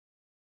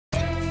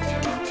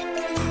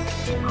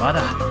ま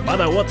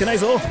だ終わってない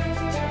ぞ。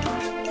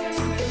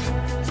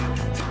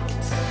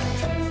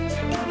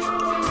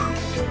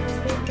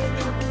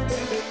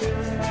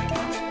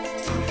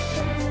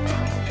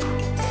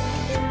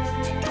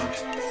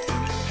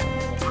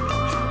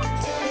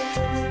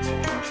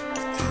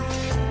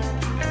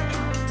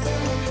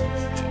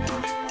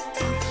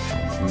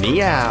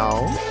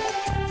Meow.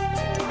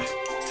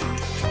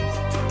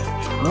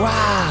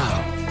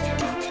 Wow.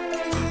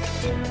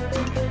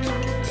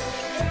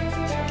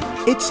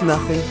 It's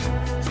nothing.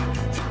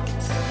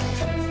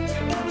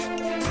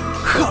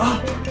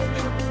 Huh?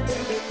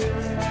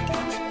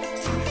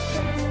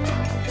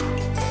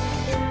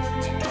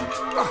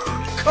 Oh,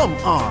 come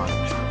on.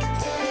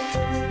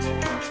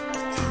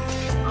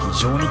 非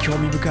常に興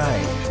味深い。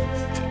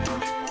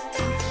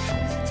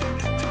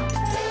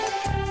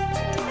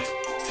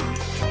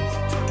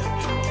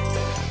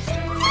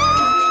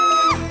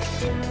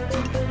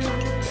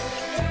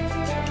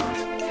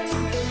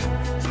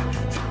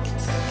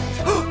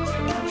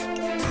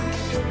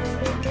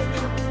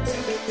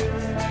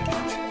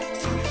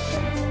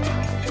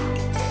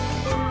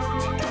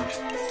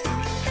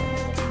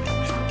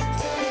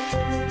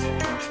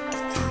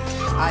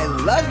I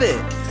love it.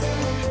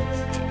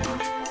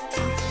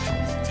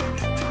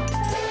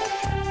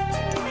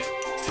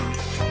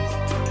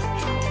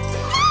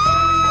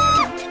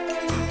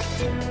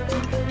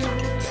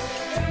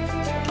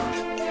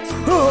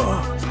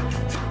 Oh!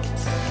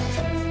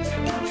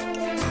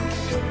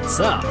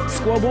 さあ、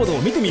スコアボード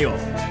を見てみよう。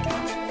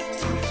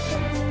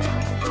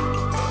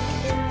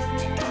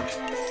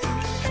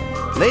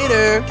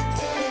Later.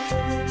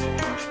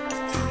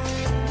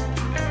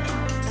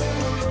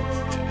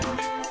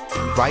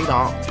 Right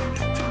on.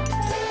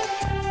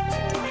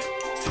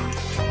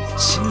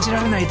 信じ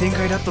られない展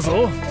開だった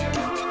ぞ。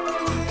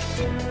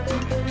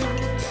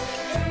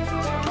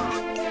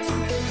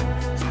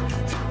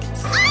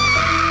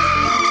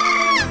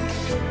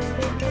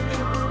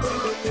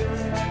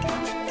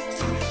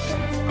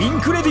イン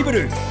クレディブ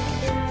ル。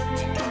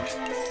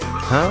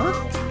Huh?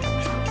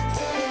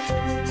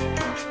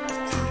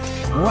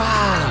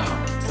 Wow.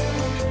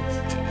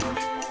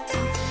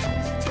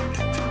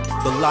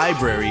 The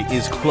library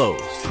is closed.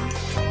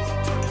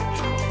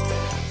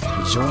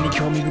 非常に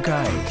興味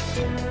深い。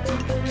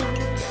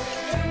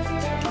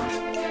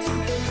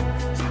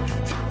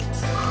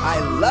I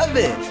love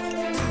it.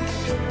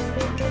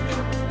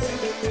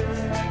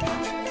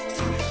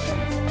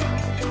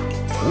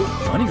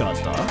 お、何があっ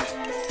た？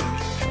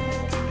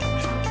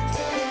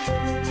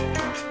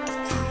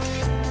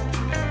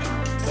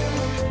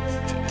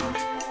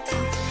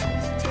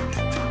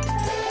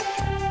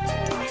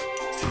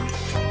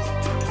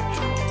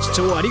視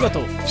聴ありが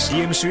とう。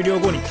 CM 終了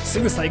後にす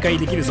ぐ再開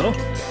できるぞ。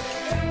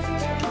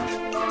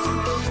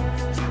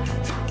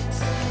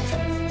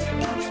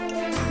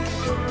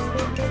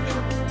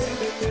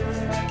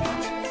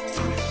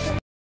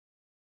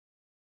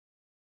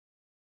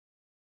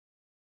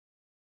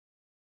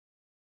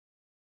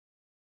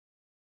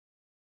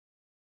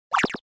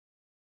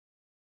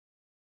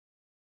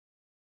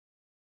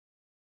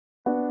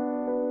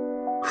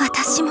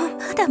私も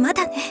まだま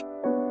だね。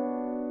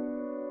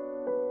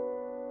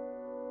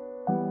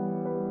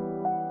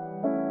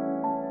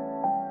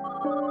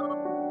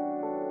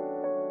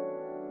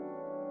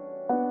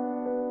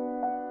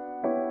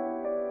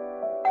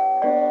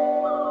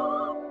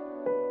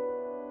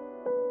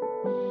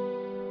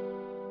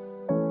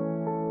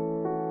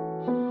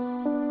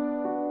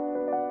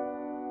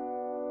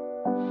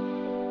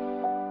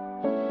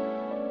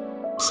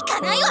聞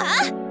かないわ。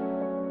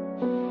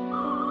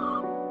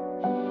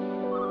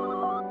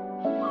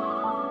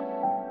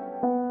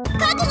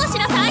覚悟し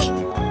なさい。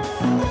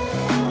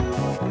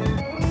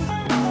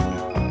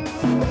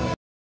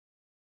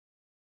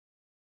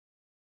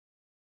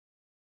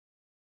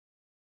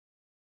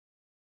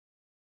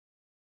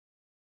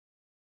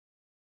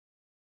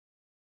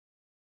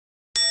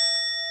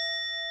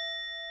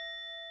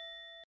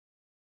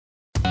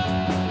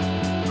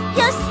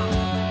よし。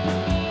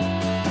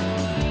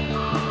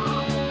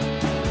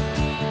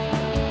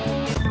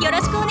よろ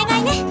しくお願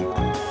いね。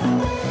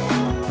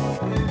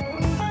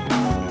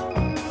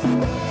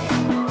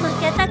負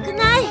けたく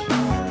ない。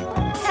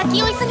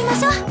先を急ぎま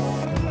しょう。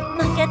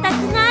負けたく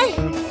ない。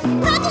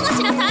覚悟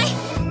しなさい。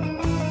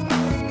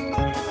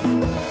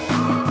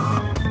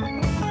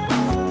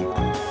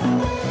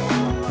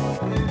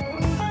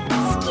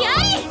付き合い。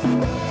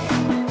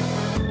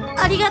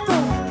ありがとう。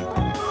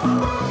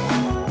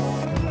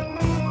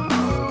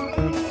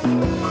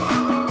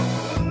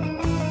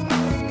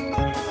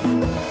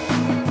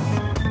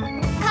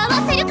かわ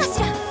せるかし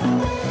ら。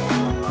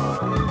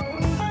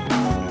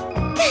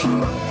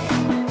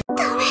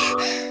ダメ、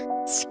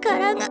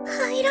力が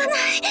入らない。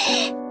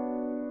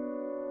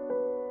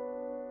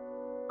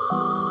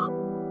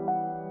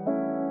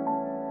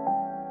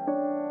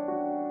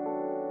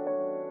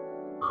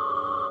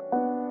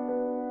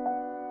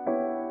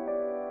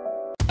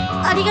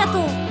ありがと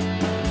う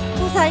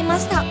ございま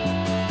した。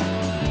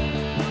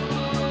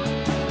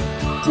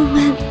ご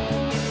めんな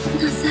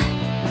さい。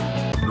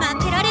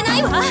負けられな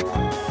いわ。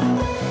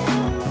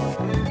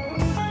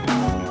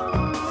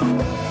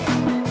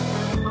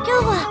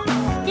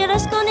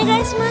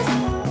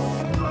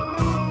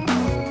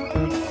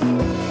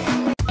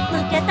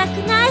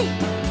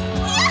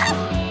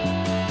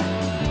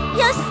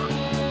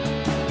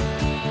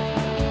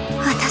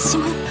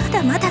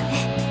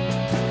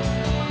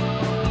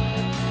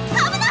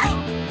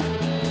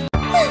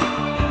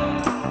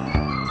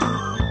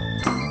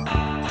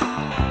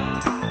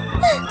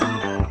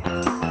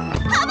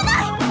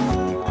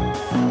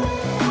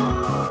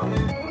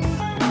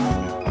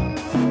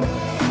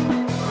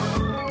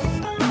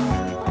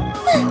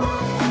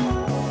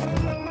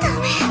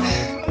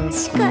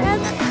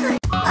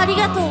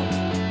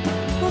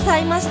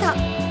した。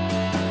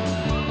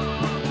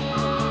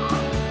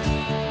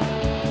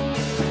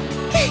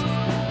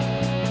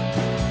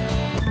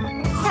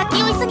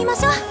先を急ぎま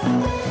しょう。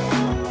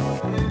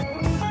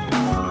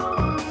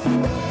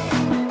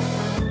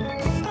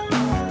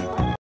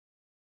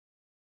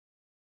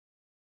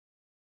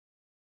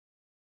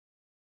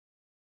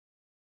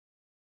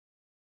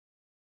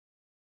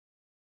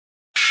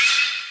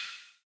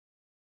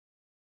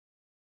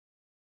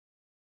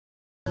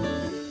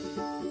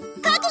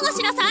覚悟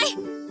しなさい。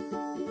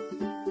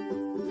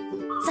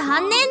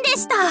残念で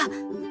した。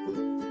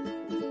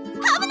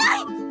危ない。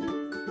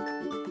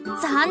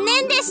残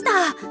念でした。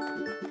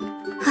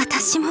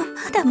私も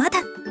まだまだ。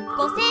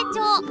ご清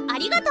聴あ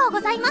りがとうご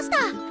ざいました。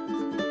ブッ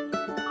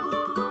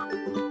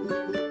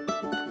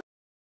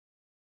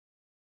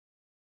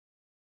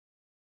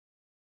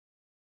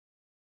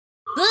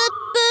ブ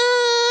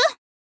ー。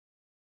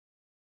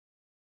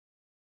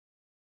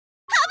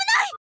危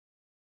な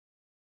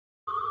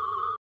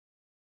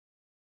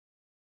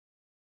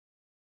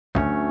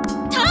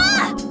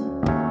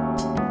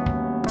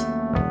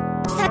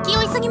い。先を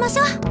急ぎまし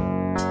ょう。よ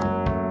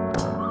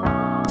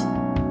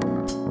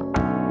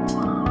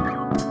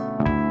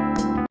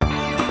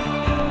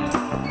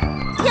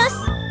し。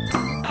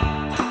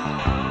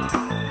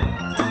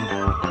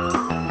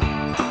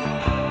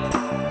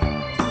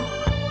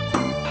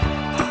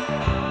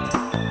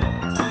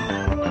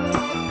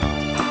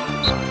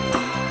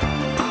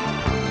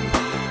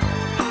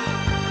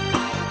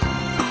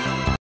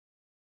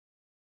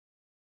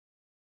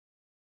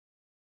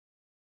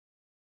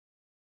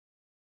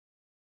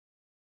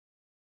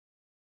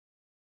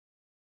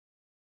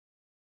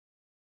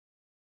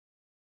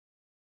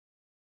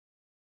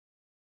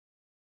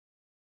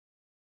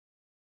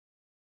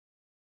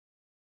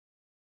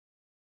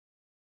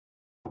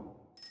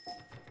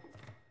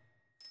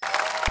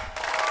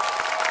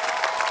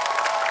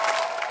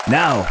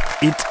Now,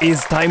 it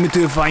is time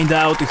to find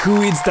out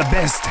who is the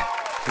best.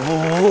 やり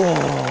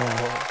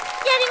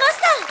まし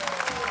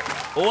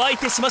た。お相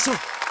手しましょう。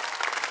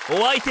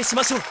お相手し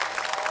ましょう。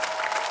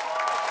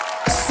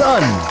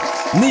3、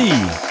2、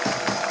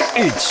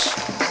1、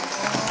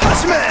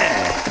始め!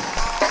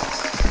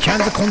 Can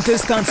the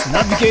contestants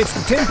navigate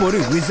the temple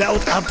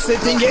without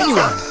upsetting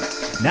anyone?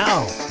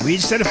 Now, we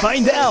shall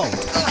find out.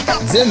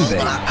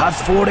 Zenbei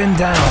has fallen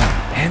down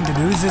and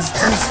loses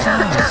 2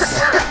 stars.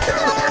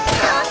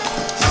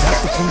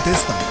 That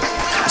contestant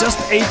just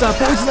ate a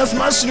poisonous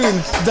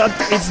mushroom that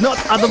is not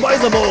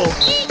advisable.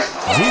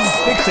 These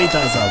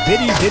spectators are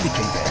very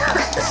dedicated.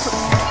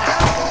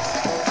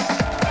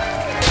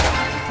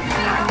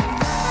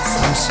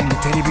 Something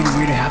terrible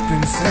will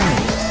happen soon.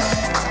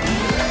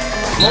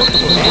 That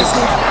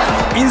contestant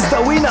is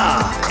the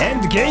winner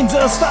and gains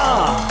a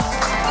star.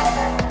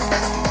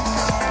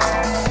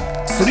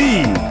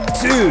 3,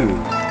 2,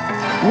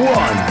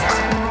 1,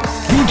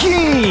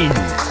 begin!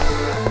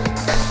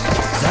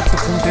 That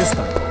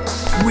contestant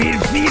will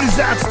feel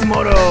that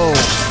tomorrow.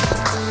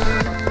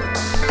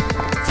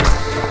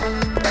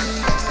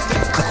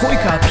 The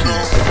Koika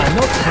appeal are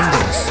not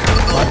tendons,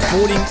 but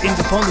falling in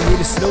the pond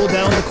will slow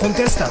down the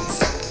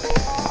contestants.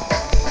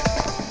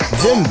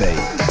 Zenbei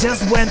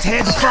just went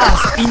head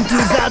first into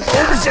that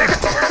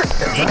object.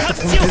 That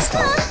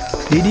contestant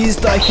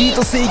released a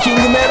heat-seeking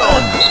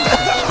melon.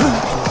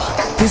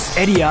 This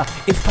area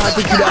is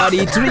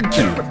particularly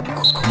tricky.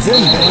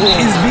 Zenbei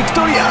is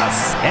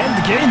victorious and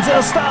gains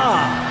a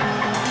star.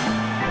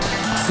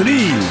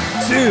 3,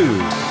 2,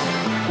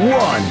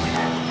 1,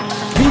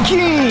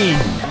 begin!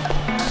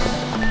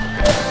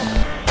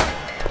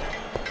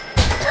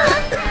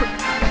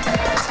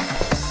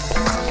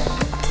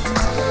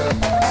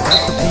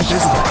 That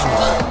contestant.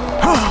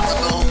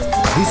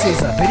 This is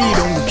a very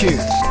long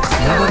queue.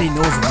 Nobody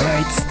knows where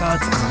it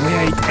starts and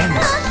where it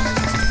ends.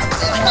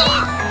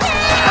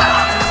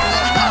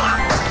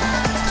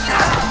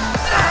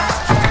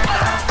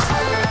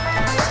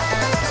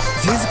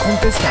 These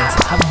contestants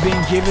have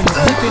been given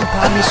written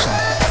permission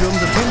from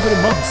the temple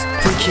monks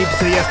to keep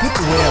their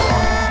footwear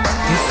on.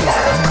 This is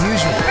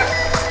unusual.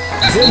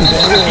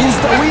 Zenbei is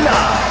the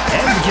winner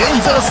and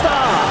gains a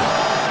star.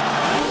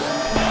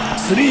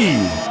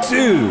 3,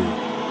 2,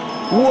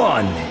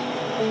 1,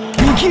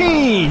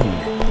 begin!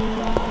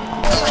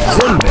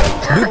 Zenbei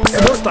looks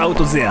lost out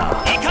there.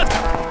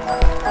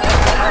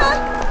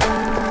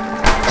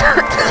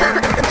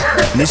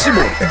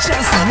 Nishimo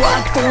just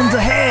whacked on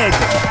the head.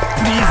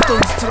 Please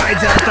don't try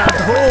that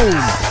at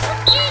home.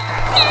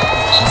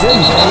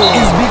 Zenbei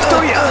is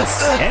victorious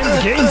and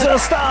gains a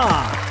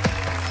star.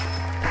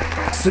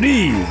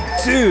 3,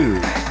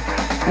 2,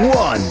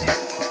 1,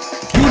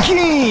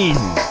 begin!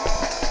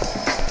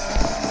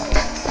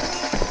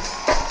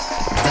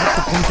 That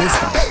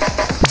contestant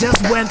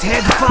just went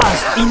head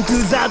first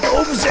into that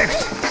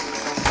object.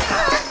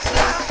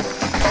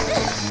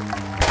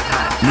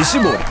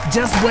 Nishimori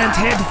just went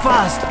head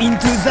first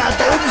into that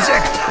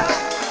object.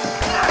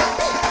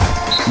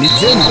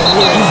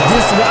 Zenbei is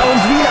this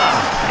round's winner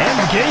and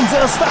gains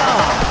a star.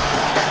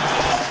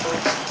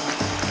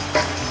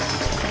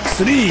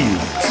 3,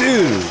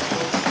 2,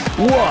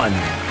 1,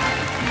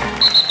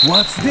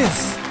 What's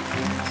this?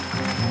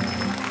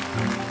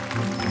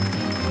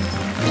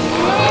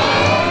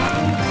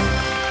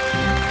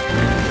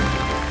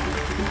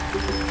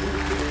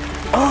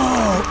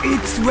 Oh,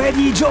 it's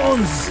Reddy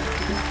Jones!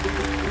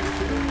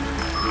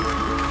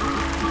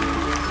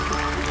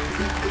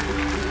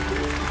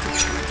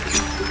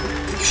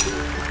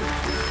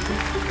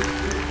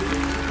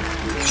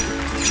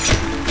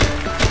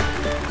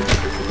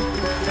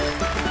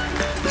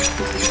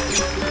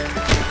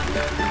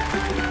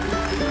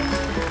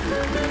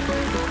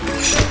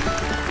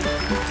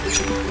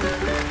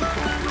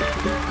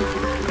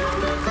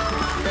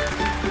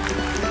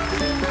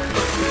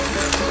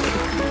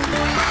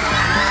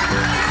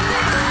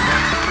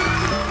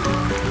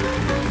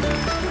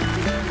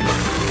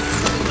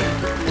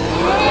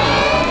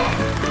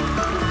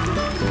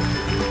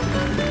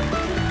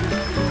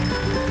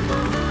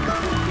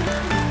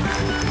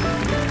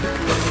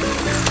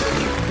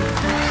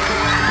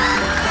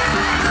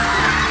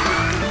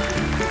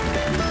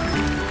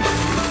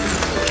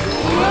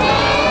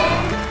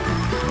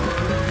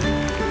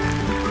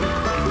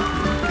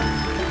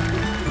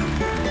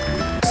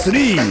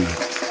 Three,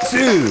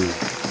 two,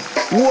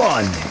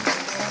 one,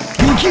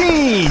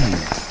 begin!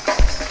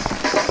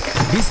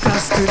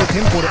 Visitors to the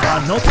temple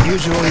are not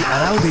usually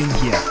allowed in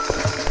here.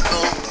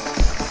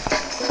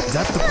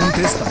 That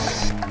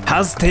contestant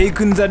has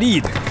taken the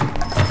lead.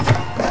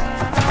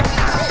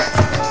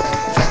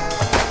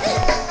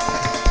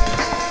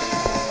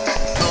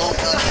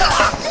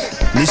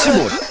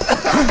 Nishimori.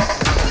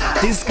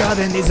 This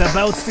garden is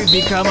about to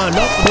become a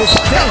lot less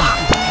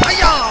dense.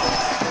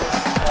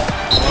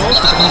 What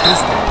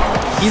contestant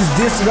is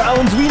this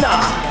round's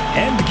winner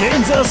and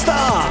gains a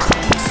star?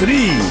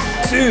 3,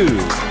 2,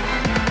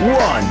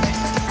 1,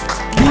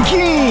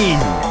 begin!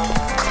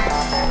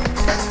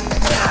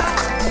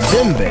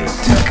 Zenbei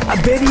took a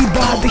very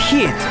bad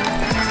hit.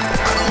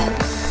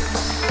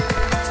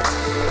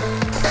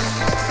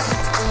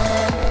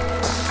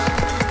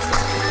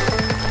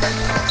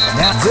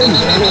 Now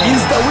Zenbei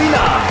is the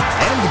winner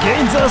and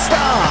gains a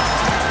star.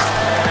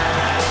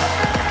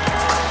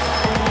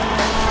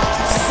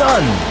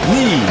 3、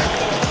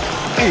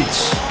2、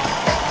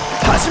1、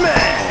始め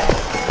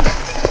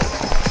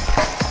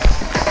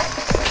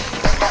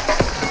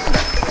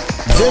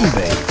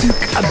！Zenbei took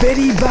a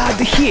very bad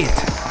hit.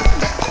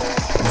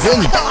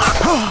 Zenbei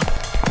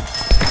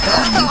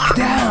look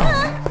down.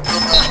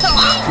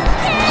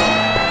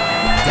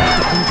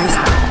 That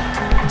contestant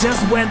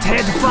just went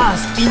head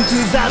first into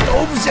that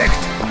object.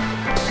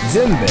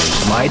 Zenbei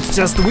might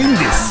just win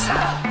this.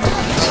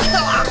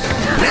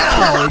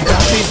 Now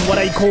that is what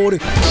I call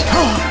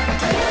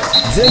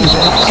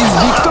Zenbei is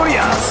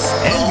victorious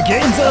and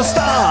gains a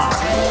star.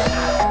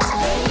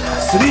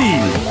 3, 2,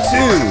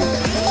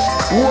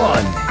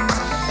 1,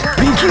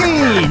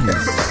 begin!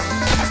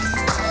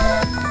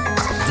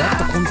 That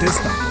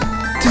contestant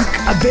took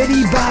a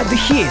very bad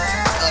hit.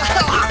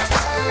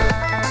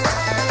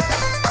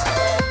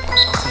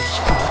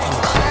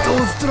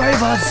 Those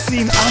drivers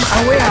seem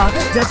unaware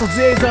that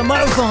there is a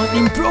marathon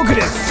in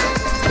progress.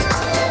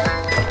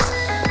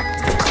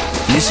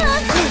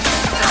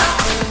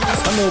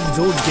 Some of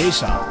those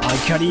geisha are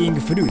carrying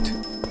fruit.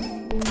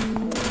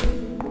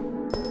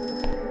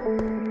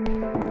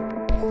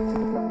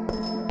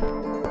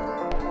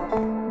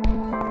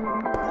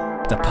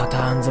 The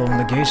patterns on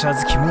the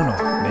geisha's kimono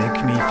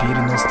make me feel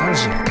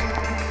nostalgic.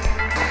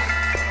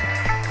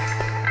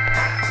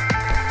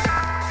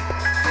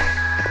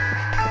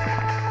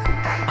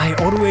 I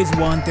always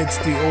wanted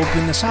to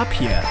open a shop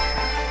here.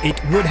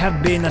 It would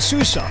have been a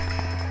shoe shop.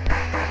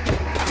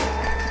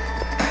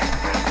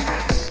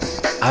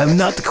 I'm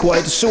not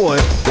quite sure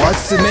what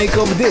to make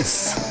of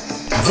this.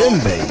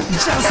 Zenbei,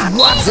 just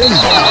what?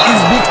 Zenbei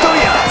is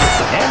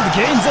victorious and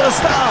gains a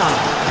star.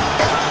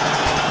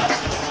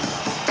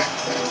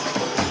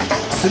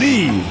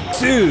 3,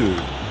 2,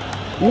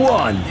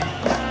 1,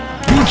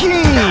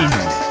 begin!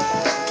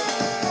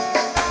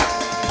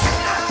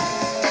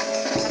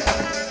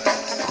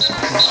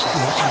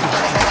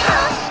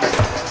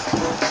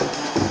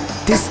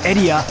 This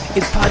area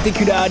is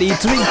particularly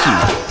tricky.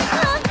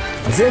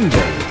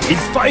 Zenbei is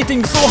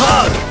fighting so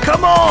hard!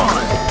 Come on!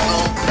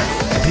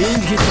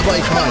 Being hit by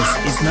cars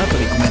is not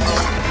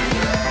recommended.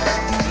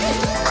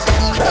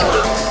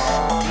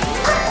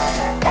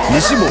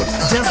 Nishimori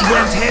just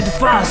went head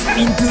first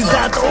into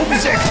that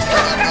object.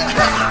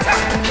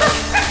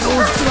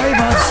 Those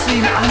drivers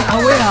seem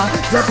unaware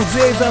that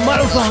there is a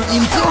marathon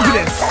in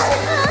progress.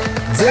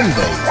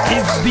 Zenbei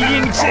is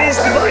being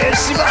chased by a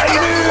Shiba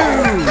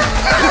Inu!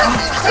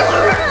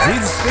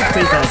 These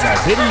spectators are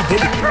very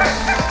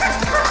dedicated.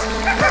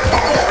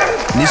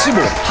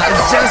 Nishimori has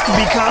just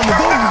become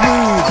dog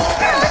food!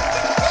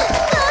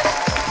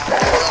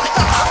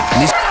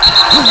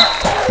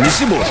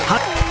 Nishimori,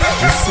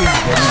 this is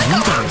very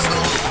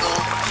interesting.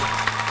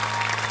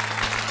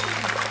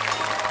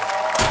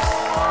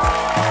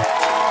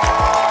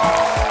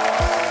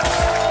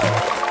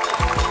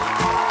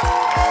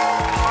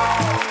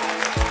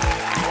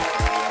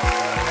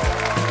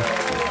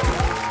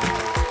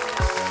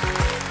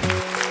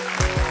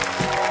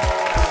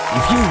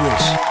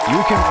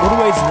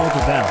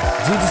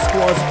 the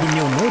scores in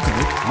your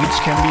notebook, which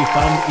can be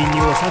found in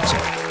your satchel.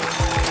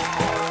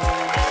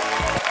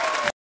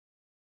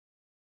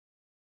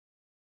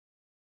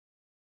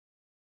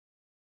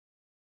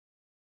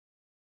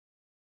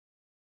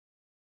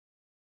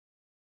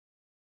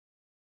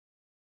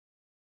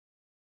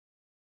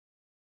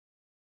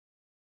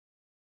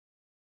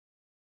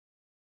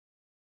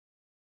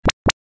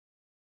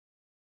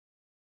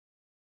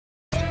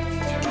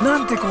な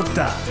んてこっ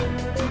た。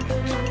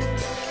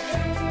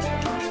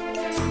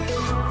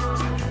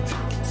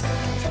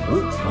お、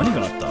何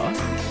があった？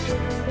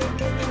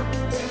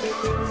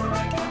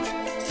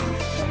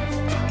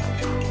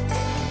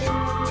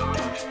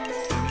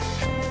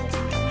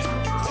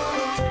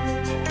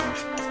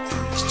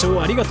視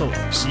聴ありがとう。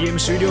 CM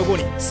終了後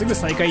にすぐ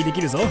再開でき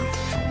るぞ。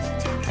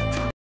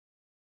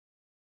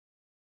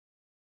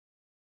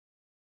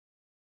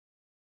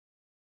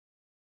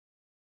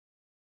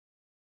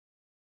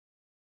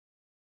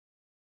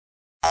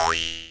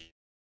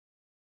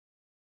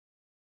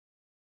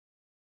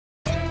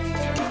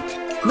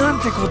な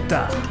んてこっ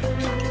た。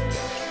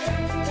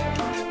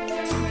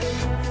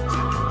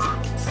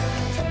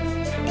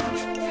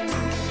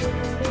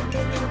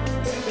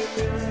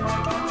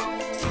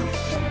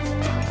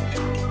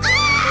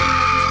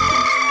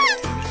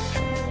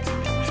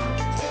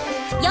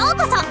よう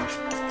こそ。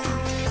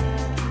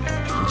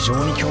非常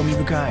に興味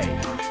深い。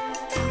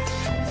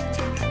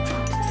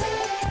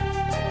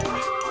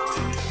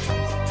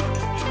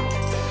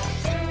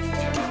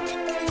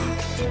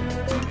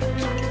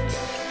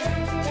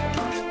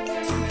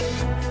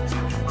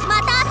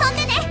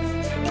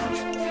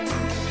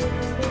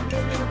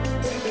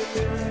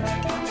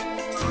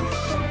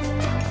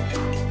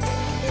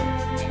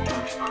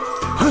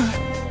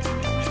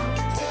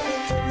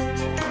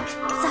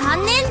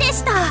残念で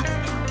した。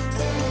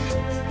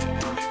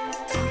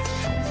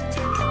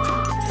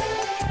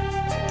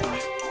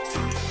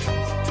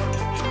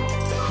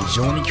非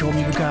常に興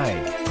味深い。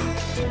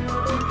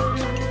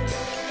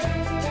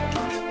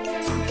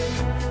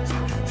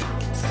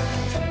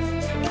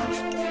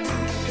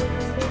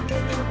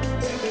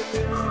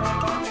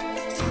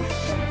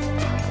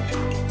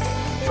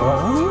お？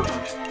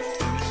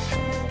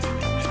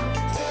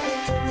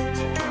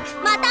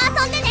また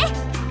遊んでね。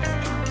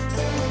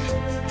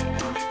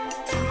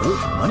お、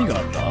何があ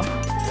った？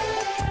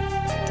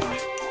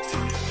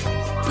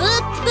ブッ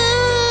ブ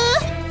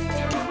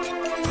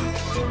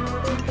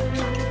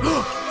ー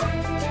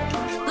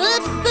ブッ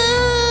ブ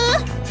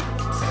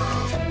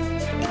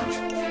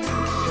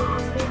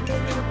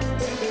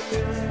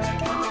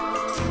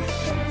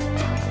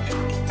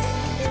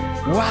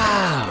ー。わ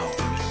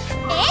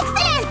エク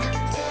セレント。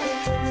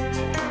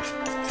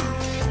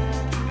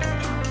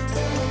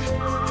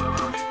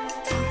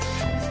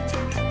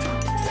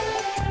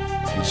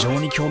非常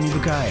に興味深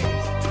い。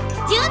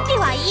準備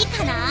はいい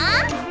かな？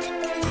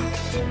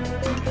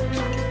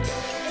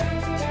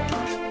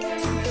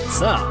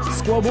さあ、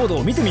スコアボード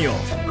を見てみよう。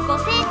ご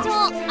清聴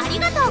あり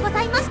がとうご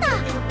ざいました。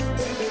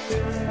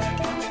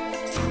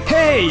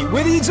ヘイ、ウ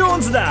ェディ・ジョー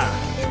ンズだ。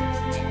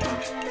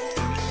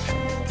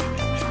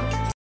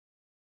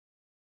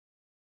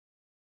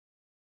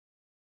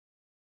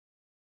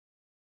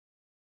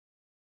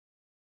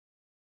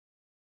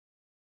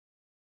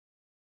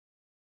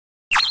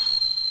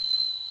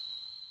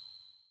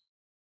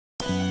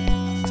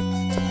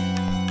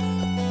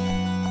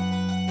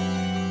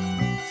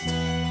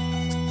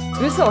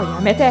嘘をや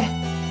めて。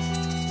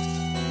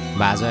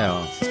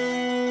 맞아요.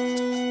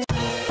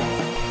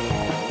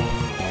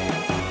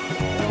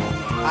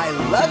 I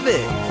love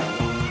it.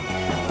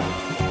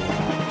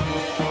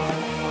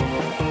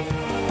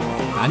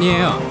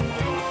 아니에요.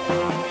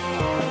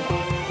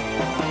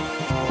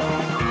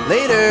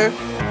 Later.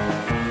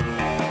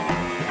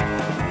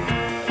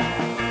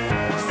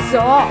 く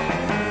そ。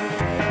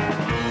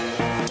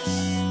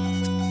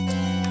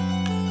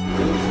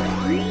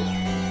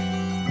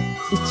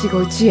一期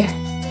一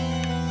会。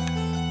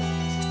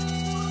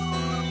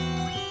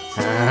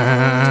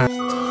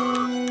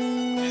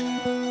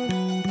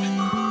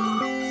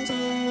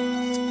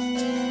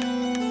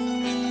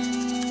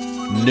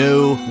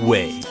No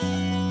way.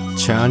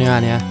 전혀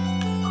아니야.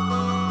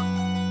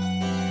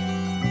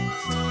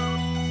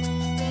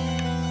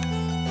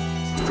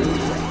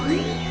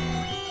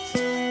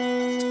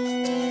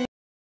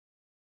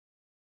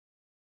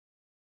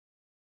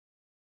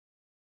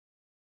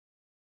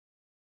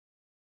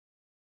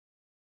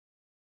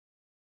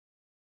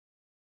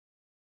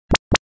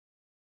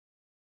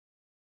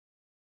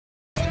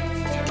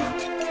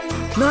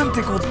なん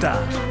てこった。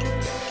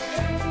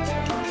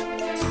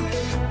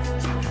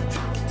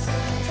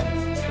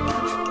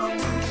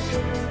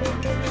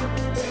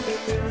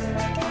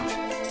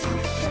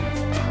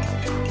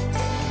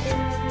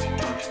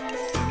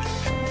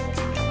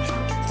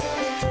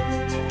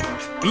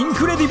イン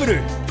クレディブ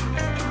ル。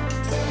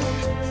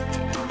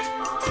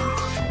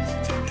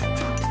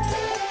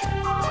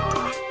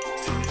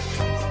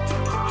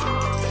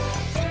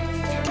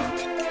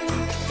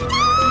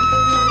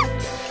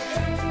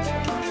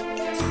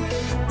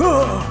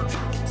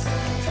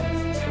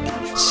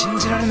信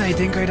じられない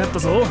展開だった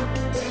ぞ。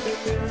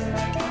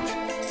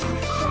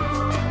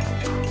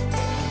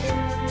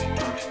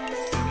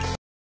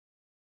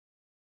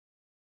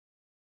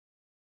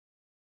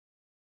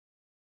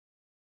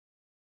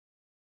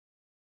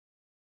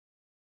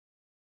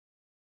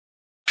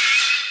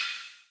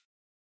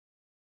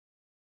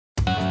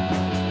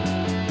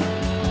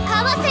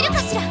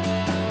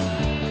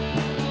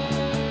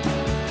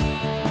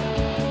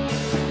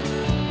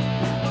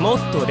もっ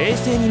と冷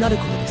静になる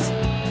ことです。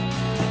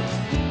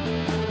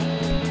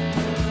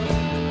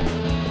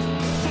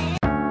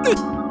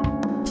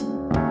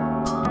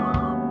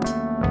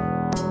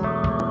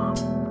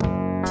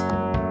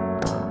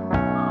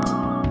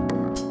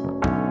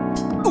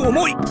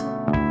重い。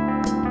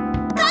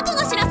覚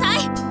悟しなさ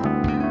い。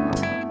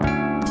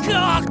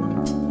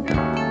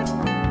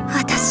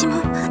私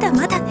もまだ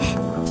まだね。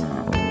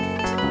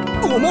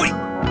重い。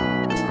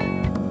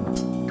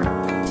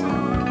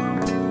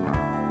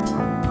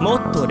も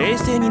っと冷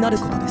静になる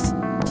ことです。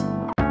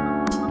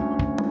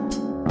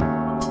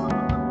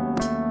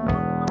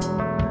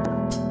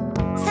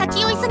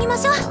先を急ぎま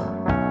しょ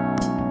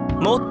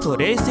う。もっと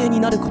冷静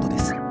になることで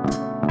す。こ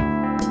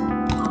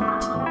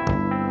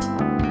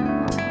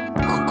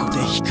こで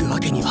引くわ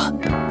けには。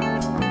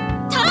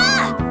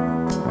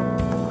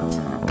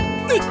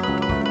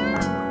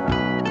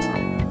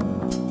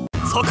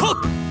そこ。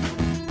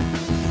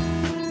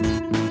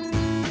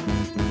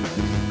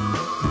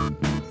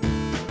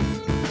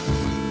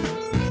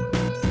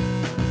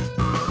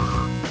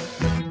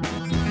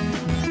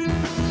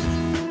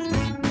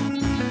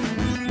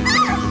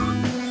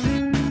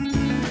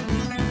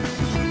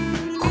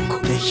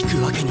引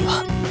くわけに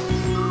は。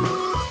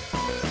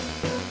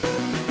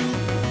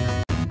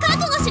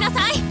覚悟しな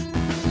さい。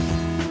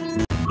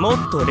も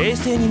っと冷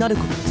静になる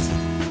ことです。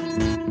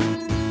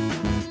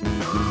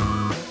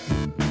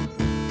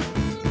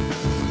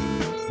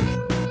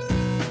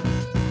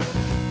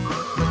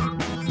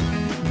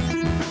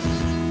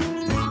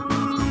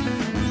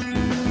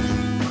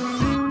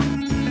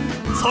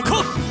そ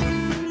こ。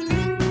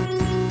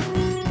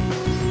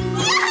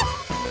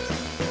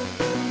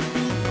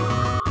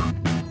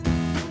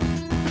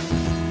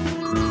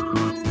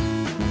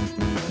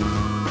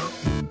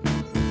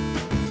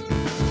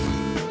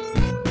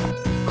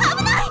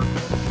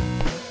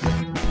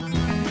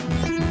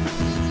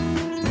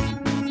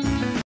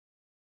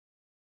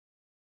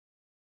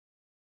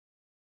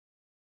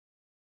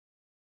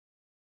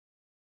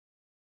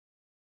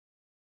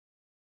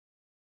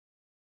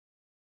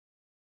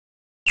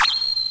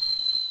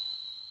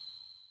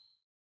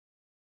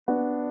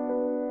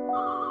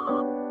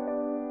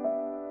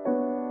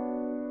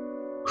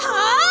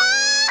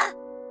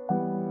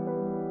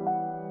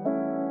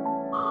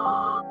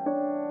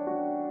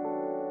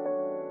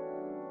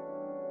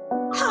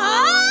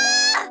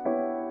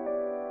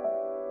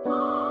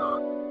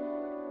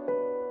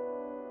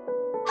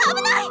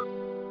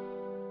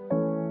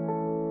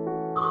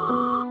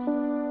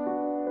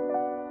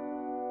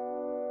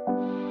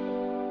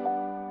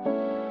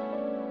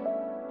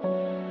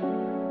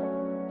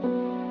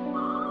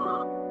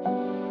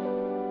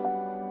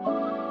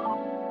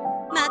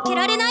負け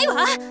られない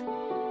わ。